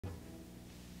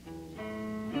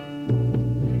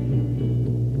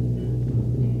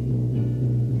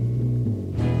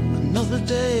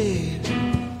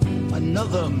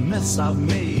another mess I've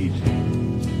made.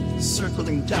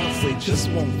 Circling doubts, they just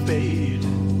won't fade.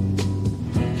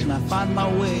 Can I find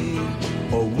my way,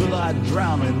 or will I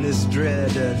drown in this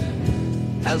dread?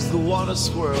 As the water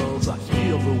swirls, I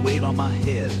feel the weight on my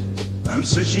head. I'm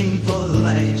searching for the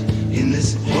light in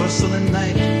this porcelain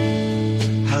night.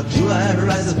 How do I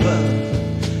rise above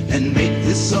and make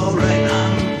this alright?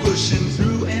 I'm pushing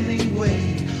through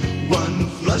anyway. One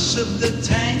flush of the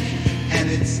tank and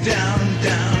it's down,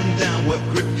 down, down. What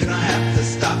grip can I have to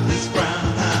stop this frown?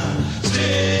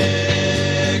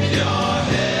 Stick your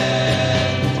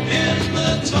head in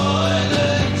the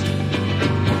toilet.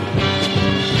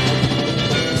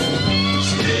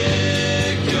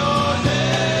 Stick your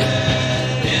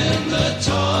head in the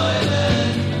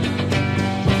toilet.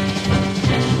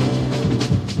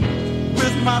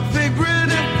 With my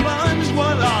favorite plunge,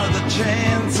 what are the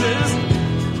chances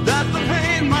that the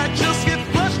pain might just get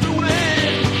flushed away?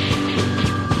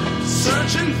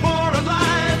 Searching for a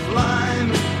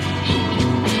lifeline,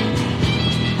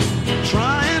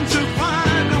 trying to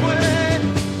find a way.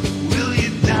 Will you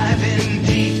dive in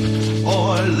deep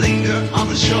or linger on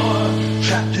the shore?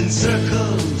 Trapped in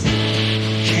circles,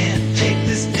 can't take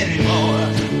this anymore.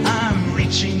 I'm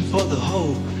reaching for the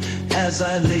hope as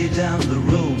I lay down the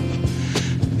rope.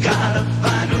 Gotta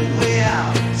find a way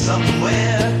out,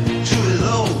 somewhere to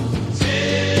elope.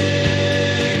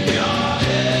 Stick your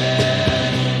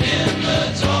head in the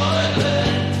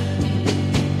toilet.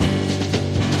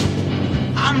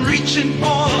 I'm reaching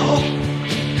for the hope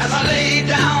as I lay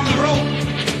down the rope.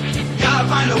 Gotta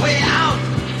find a way out,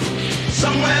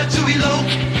 somewhere to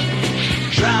elope.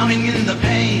 Drowning in the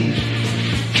pain,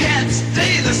 can't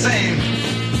stay the same.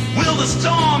 Will the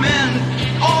storm end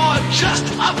or just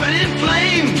up and in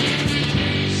flame?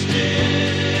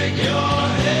 Stick your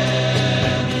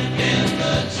head in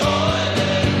the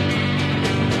toilet.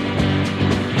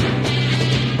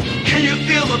 Can you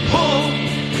feel the pull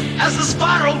as the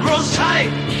spiral grows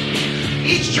tight?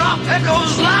 Each drop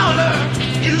echoes louder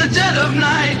in the dead of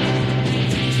night.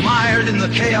 Mired in the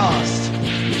chaos,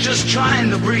 just trying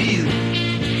to breathe.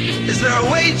 Is there a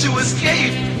way to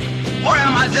escape, or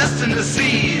am I destined to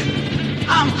seethe?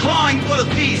 I'm clawing for the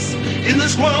peace in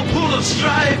this whirlpool of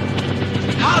strife.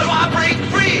 How do I break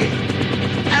free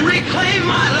and reclaim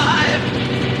my life?